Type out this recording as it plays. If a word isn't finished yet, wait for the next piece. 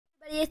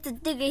It's the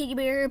Dingo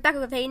Gamer back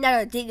with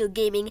another Dingo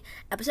Gaming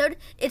episode.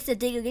 It's the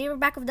Dingo Gamer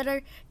back with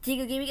another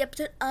Dingo Gaming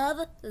episode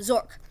of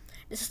Zork.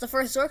 This is the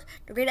first Zork,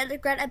 the Great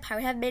Underground Empire.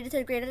 We haven't made it to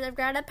the Great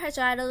Underground Empire,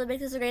 so I know that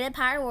makes this a Great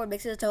Empire or it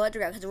makes it to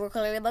underground because we're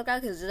clearly above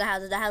ground because the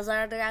houses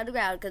are underground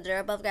because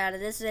they're above ground.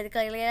 And this is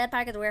clearly an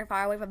empire because we're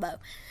far away from home.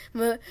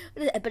 But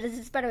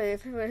it's better.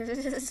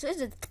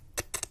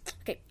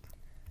 Okay.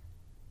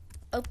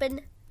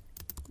 Open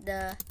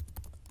the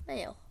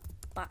mail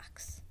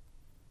box.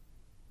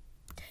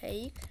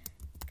 Take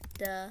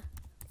the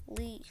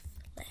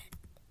leaflet.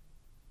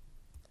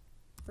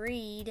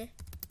 Read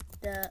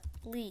the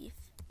leaflet.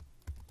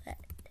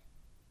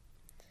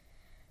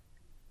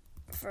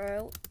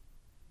 Throw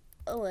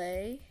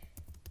away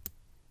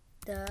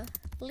the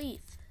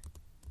leaflet.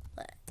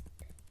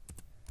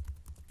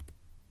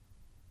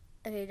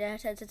 Okay, now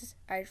sentence.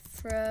 Alright,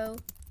 throw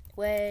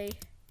away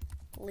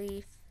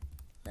leaflet.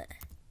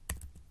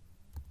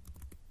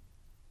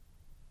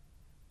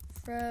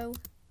 Throw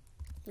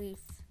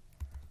leaflet.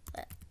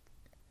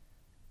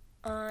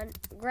 On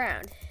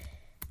ground.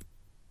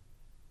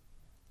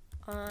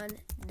 On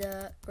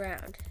the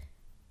ground.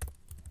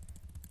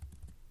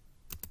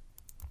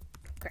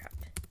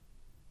 Ground.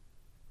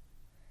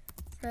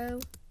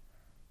 Throw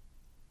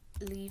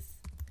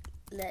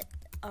leaflet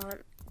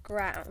on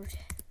ground.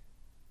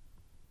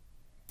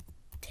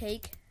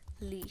 Take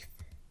leaflet.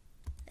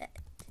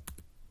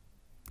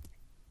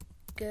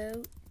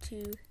 Go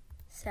to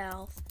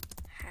south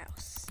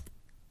house.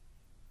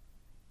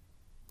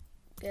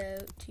 Go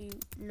to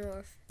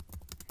north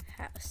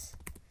house.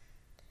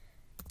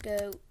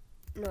 Go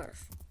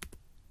north.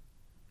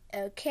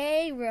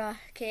 Okay,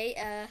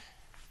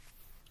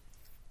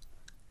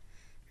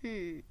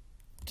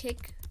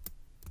 kick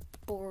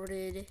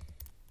boarded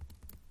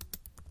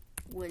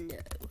window.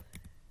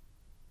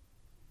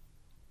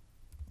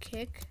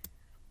 Kick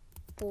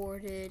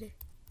boarded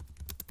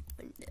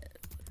window.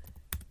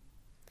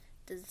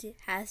 Does it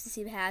has to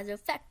see if it has an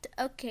effect?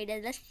 Okay,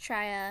 then let's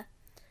try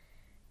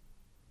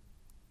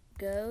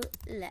go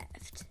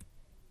left.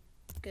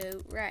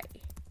 Go right.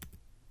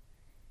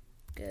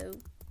 Go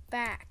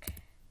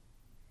back.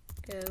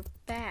 Go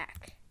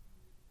back.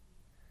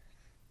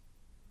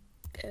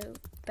 Go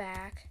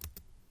back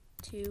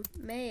to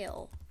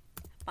mail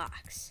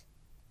box.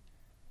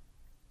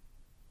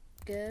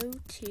 Go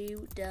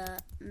to the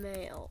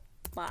mail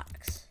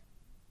box.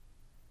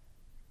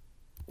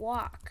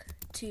 Walk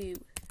to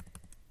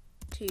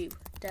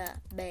the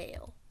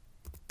mail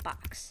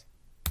box.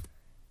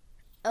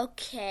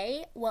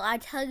 Okay, well I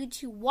tell you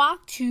to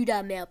walk to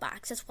the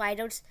mailbox. That's why I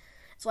don't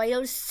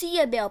see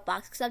a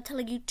mailbox, because I'm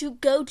telling you to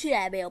go to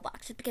that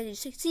mailbox. Just because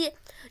you see it,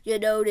 you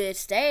know that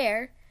it's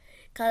there,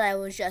 because I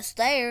was just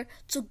there.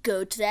 So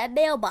go to that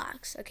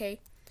mailbox.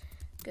 Okay,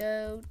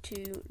 go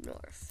to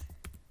north.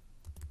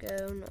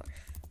 Go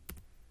north.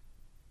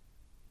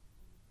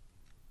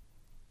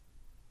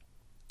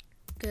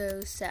 Go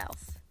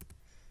south.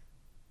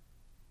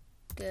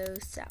 Go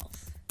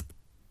south.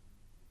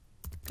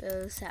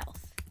 Go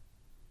south.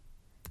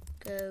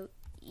 Go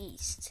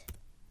east.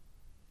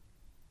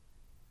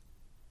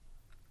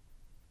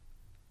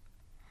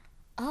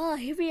 Oh,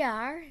 here we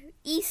are.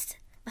 East,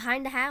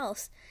 behind the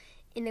house.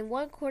 In a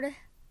 1/4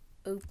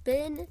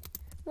 open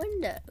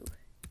window.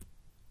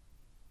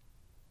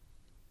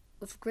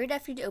 With great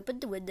effort to open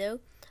the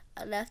window,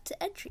 I left to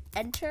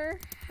enter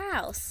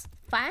house.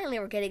 Finally,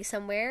 we're getting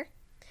somewhere.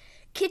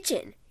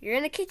 Kitchen. You're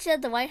in the kitchen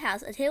of the White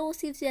House. A table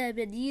seems to have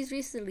been used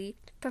recently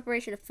for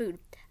preparation of food.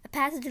 A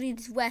passage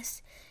leads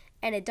west,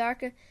 and a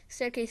darker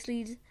staircase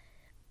leading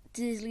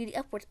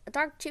upwards. A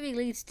dark chimney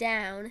leads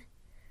down,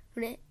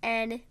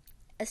 and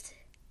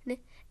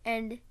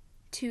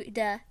to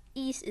the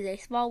east is a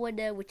small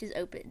window which is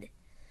open.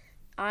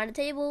 On the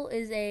table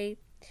is a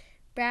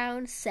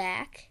brown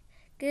sack,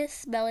 good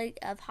smelling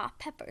of hot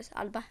peppers.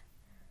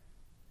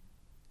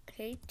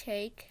 Okay,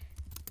 take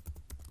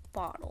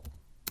bottle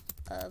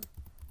of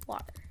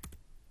water.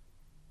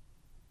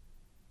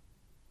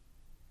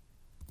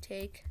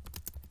 Take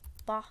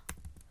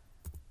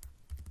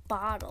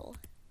bottle.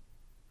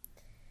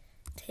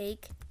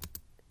 Take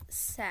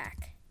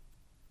sack.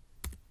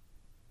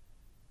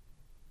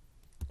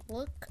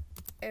 Look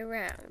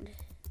around.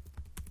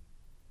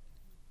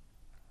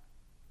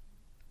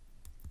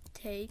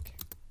 Take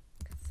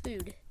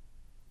food.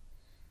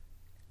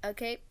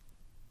 Okay,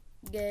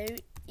 go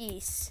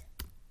east.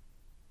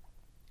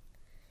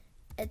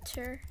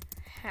 Enter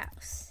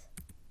house.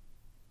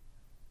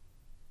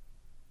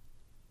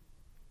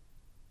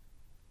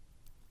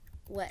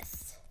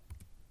 West.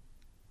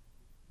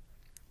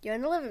 You're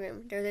in the living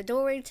room. There's a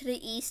doorway to the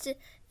east,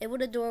 and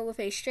with a door with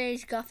a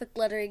strange Gothic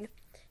lettering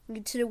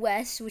to the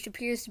west, which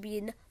appears to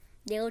be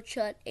nailed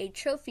shut a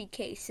trophy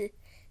case.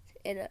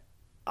 In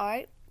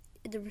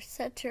the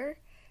center,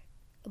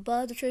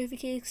 above the trophy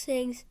case,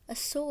 hangs a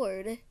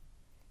sword,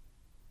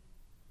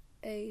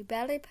 a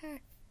ballet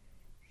pack.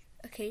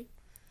 Okay,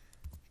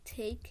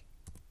 take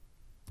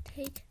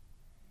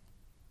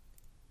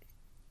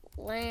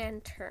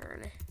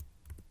lantern.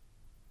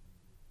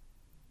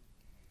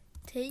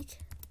 Take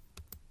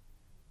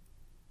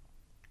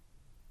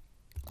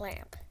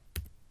lamp.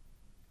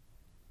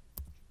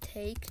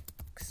 Take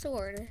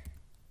sword.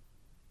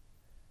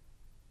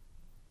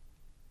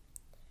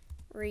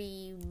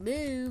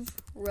 Remove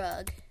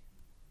rug.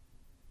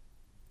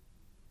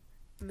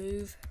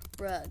 Move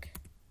rug.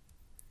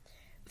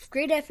 With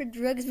great effort,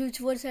 the rug is moved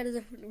to one side of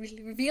the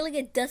revealing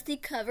a dusty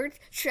covered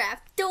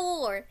trap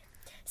door.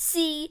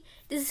 See,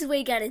 this is what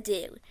you gotta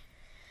do.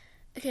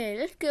 Okay,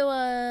 let's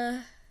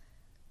go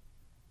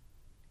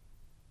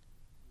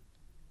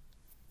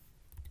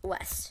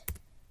west.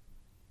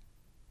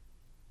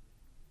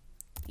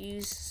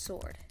 Use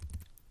sword.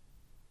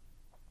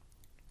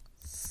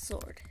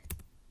 Sword.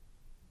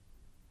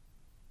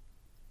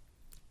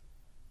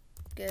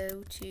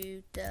 Go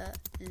to the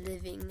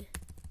living.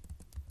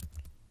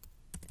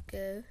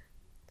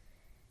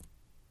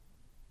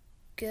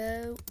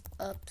 Go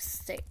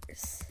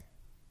upstairs.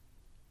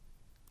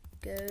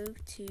 Go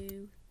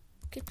to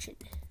kitchen.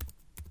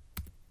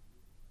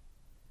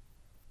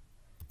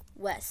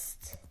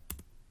 West.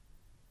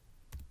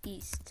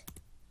 East.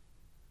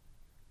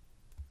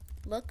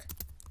 Look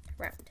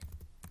around.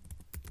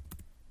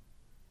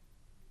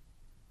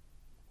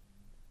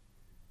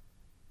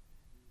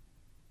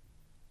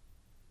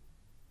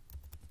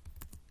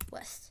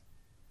 West.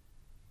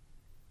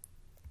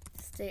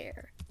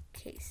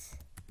 Staircase.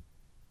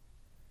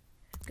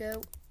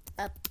 Go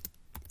up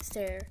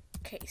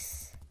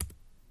staircase.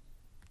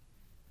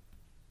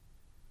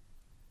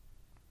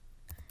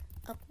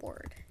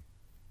 Upward.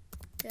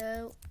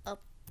 Go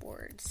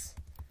upwards.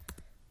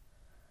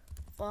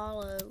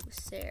 Follow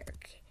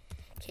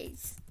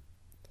staircase.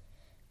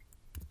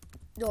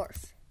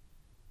 North.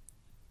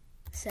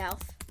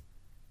 South.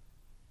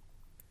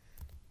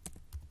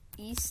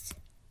 East.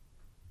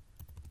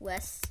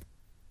 West.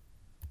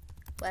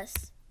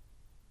 West.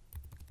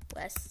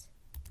 West.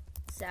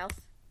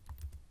 South.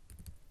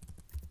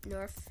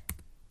 North.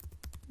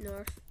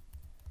 North.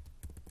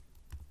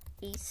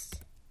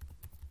 East.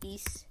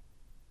 East.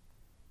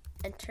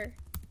 Enter.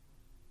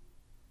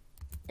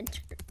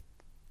 Enter.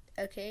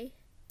 Okay.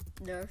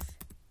 North.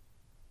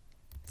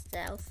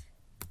 South.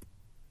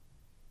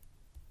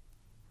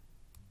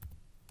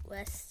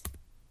 West.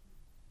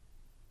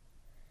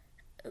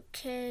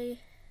 Okay.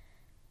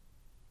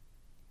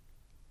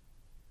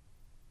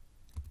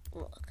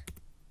 Look.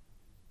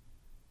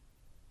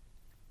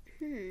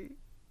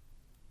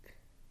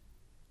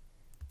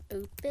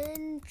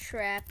 Open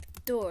trap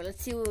door.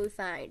 Let's see what we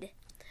find.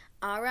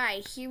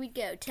 Alright, here we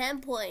go.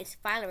 10 points.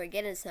 Finally, we're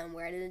getting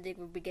somewhere. I didn't think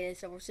we'd be getting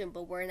somewhere soon,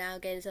 but we're now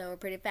getting somewhere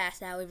pretty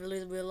fast. Now we've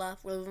losing a lot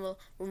more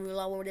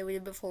than we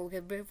did before.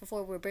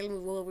 Before we were barely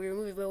moving,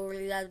 we were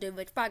really not doing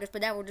much progress,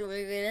 but now we're doing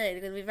really good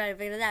because we're trying to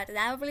figure it out.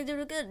 Now we're really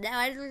doing good. Now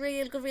I just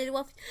really look really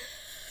well.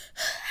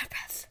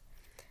 Breath.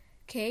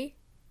 Okay.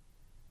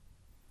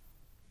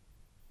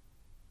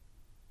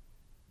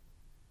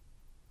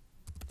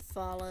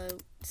 Follow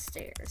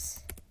stairs.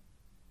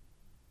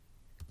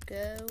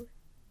 Go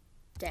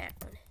down.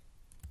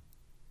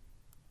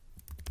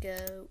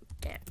 Go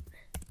down.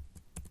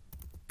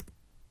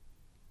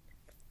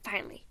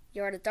 Finally,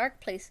 you're in a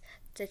dark place.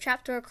 The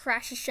trapdoor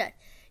crashes shut.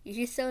 You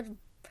hear someone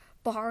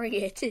barring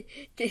it. It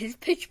is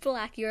pitch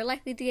black. You are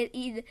likely to get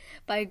eaten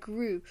by a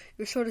grue.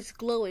 Your sword is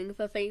glowing with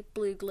a faint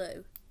blue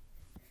glow.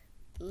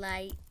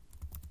 Light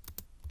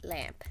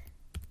lamp.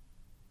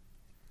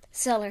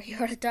 Cellar.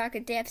 You're in a dark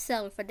and damp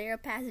cellar with a narrow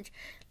passage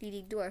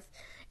leading north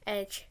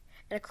and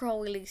a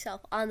crawl leading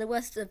south. On the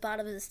west, the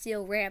bottom is a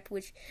steel ramp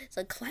which is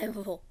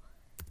unclimbable.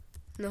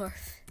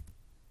 North.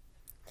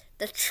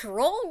 The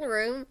troll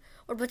room,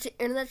 or a bunch of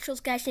internet trolls,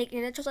 guys shake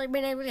internet trolls. I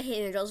mean, I really hate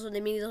internet trolls. When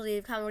they mean they'll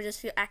leave comment or just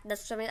feel act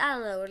that's something. I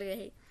don't know. I really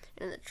hate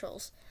internet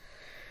trolls.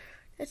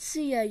 Let's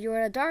see. You are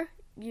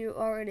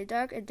in a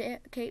dark and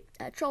damp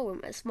troll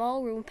room. A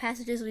small room,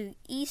 passages leading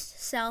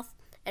east, south,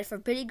 and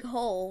forbidding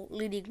hole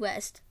leading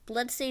west.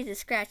 Bloodstains and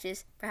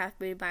scratches, perhaps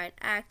made by an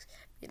axe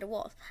in the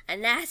walls. A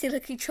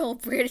nasty-looking troll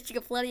brandishing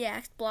a bloody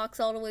axe blocks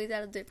all the way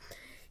out of the.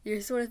 Your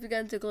sword has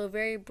begun to glow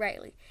very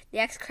brightly. The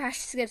axe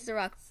crashes against the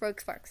rock, throwing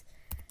sparks.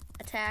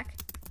 Attack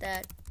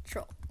that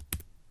troll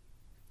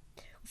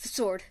with the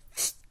sword.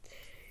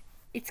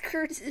 It's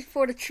curtains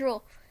for the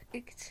troll.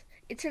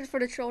 It turns for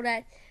the troll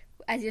that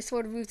as your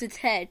sword moves its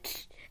head.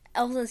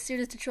 Also, as soon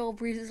as the troll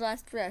breathes his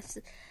last breath,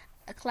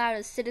 a cloud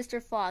of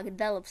sinister fog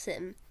envelops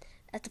him.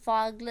 As the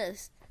fog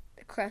lifts,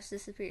 the crust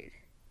disappeared.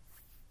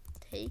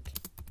 Take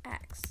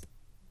axe.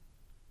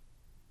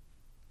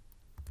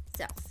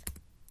 South.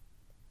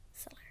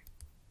 Cellar.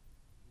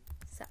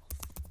 South.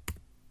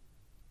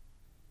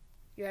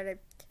 You're at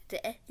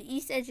the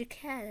east edge of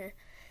Canada,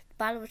 the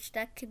bottom of which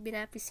that could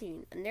not be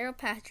seen. A narrow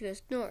path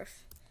goes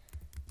north.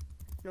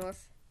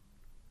 North.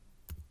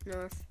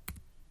 North.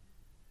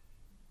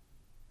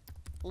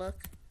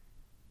 Look.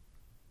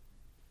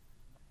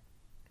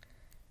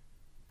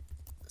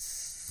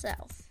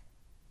 South.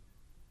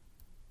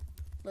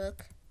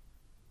 Look.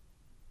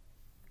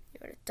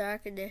 You're in the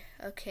dark in there.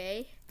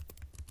 Okay.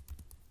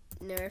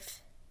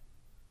 North.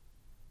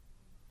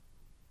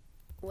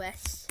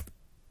 West.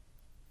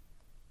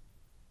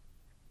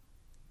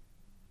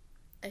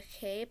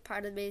 Okay,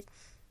 part of me.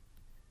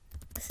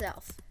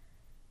 south,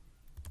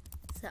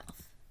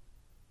 south,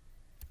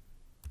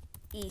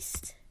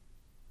 east,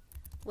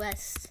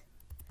 west,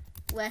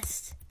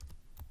 west,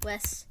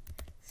 west,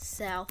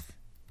 south,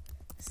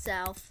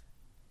 south,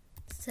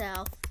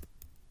 south,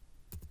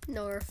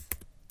 north,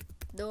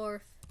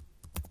 north,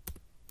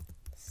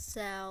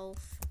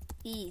 south,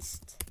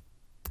 east,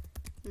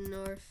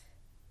 north,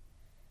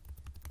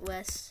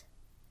 west,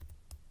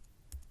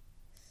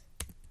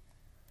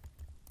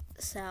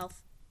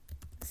 south,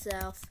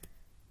 south,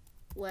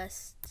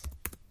 west,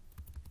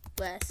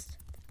 west.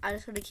 I'm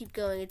just going to keep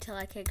going until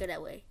I can't go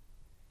that way.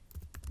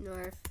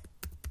 North,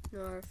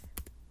 north,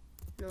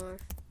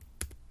 north,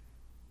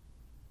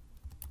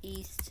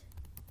 east,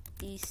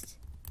 east,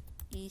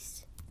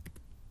 east,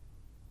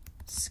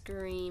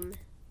 scream,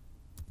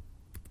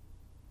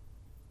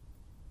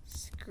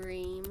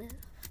 scream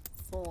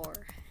for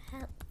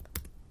help,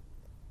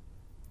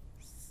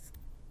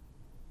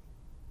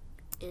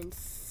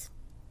 inspect,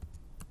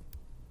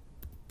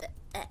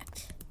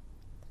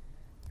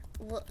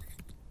 look,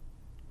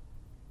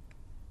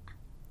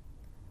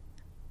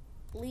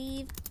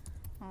 leave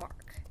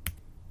mark,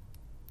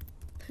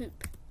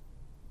 poop,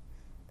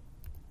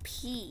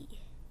 pee,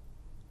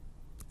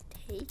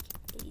 take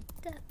a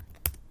dump,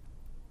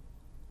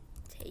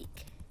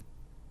 take,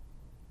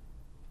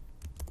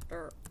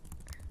 burp,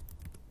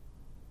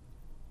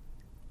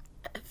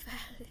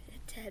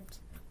 attempt,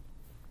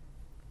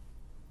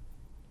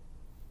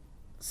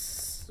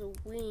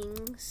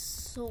 swing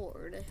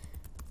sword,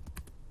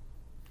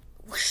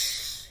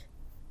 whoosh,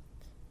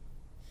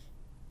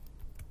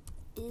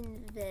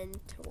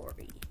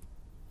 inventory.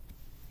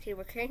 Okay,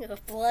 we're carrying a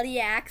bloody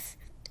axe,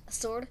 a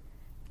sword,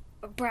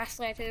 a brass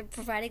knife, and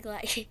providing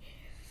light.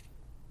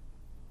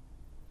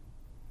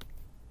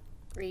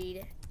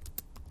 Read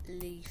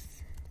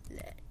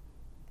leaflet.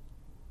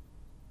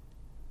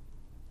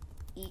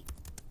 Eat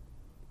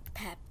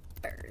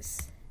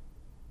peppers.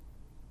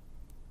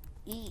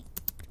 Eat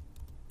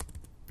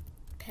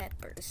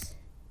peppers.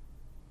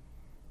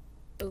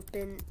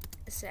 Open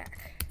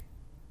sack.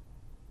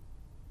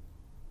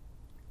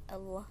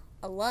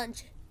 A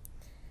lunch.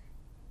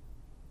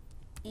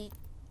 Eat.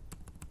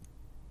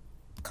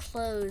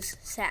 Close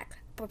sack.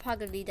 We're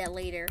probably gonna need that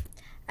later.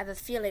 I have a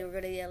feeling we're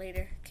gonna need that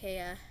later.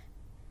 Okay,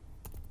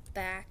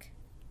 back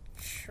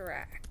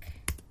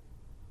track.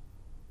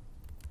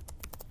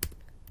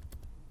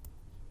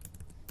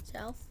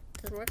 South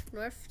doesn't work.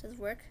 North doesn't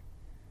work.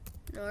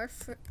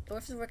 North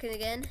is working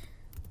again.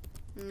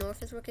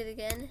 North is working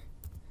again.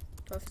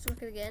 North is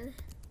working again.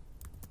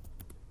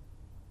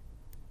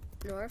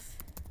 North.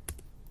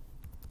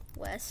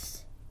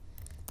 West.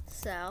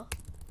 South.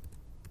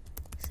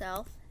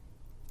 South.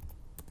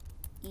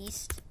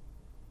 East.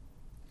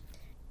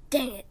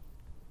 Dang it.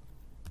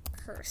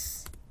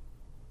 Curse.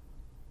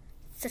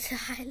 Such a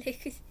high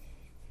language.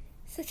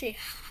 Such a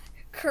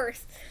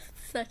curse.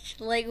 Such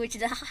language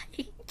in a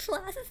high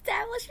class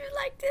establishment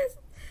like this.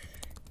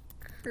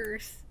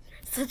 Curse.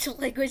 Such a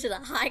language in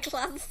a high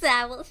class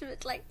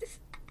establishment like this.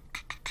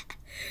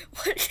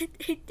 What do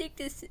they think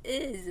this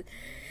is?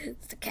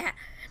 It's the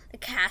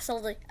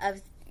castle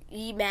of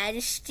Ye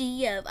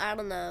Majesty of, I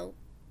don't know,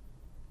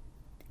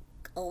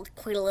 old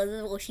Queen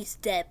Elizabeth. Well, she's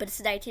dead, but it's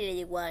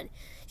 1981.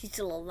 She's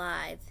still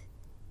alive.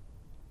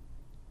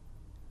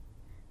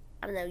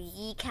 I don't know,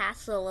 Ye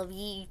Castle of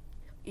Ye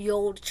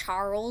Old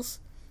Charles.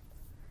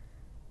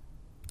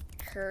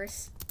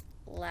 Curse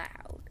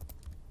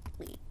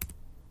loudly.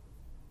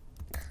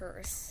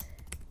 Curse.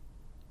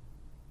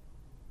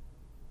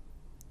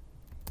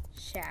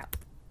 Shout.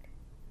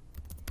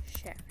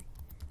 Shout.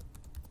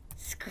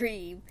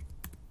 Scream.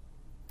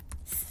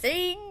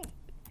 Sing.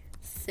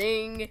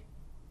 Sing.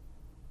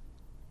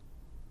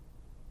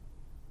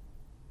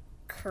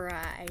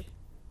 Cry.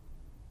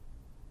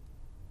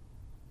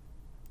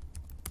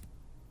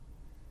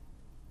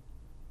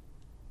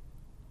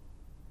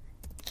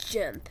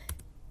 Jump.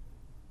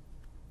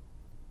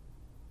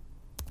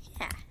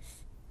 Yes.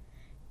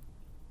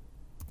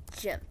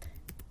 Jump.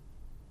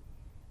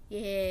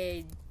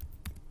 Yeah.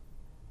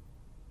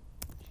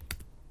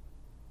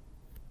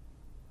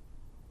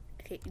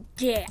 Okay,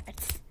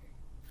 dance.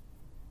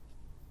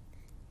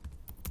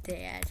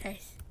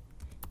 Dance.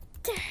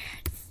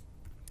 Dance.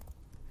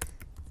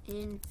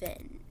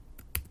 Invent.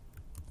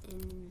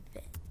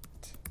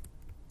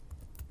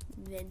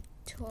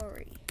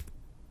 Inventory.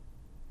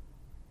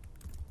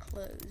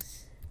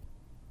 Close.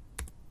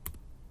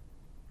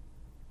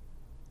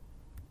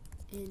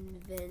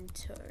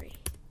 Inventory.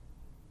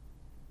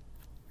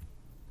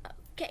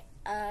 Okay,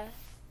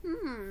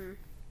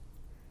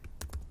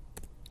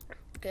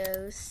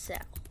 go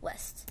south,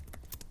 west.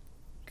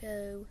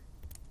 Go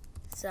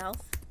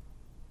south.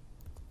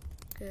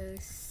 Go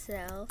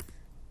south.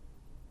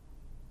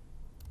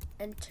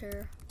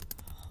 Enter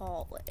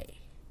hallway.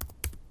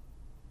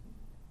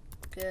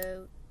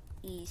 Go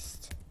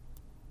east.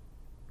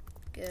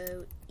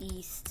 Go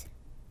east.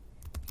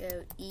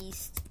 Go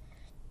east.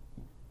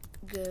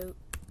 Go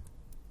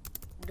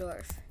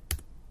north.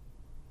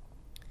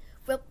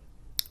 Well,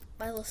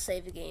 might as well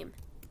save the game.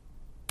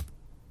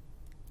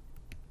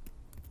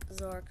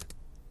 Zork.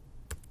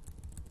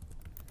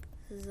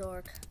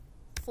 Zork.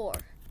 4.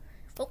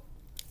 Well,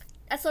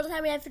 that's all the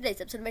time we have for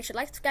today's episode. Make sure to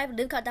like, subscribe, and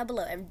leave a comment down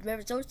below. And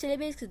remember, don't tune in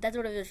because that's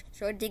what it is.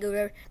 Short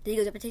Dingo's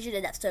reputation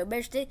enough. So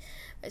remember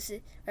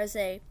to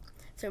say,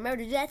 so remember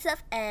to do that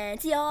stuff.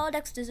 And see y'all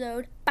next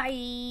episode.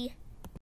 Bye.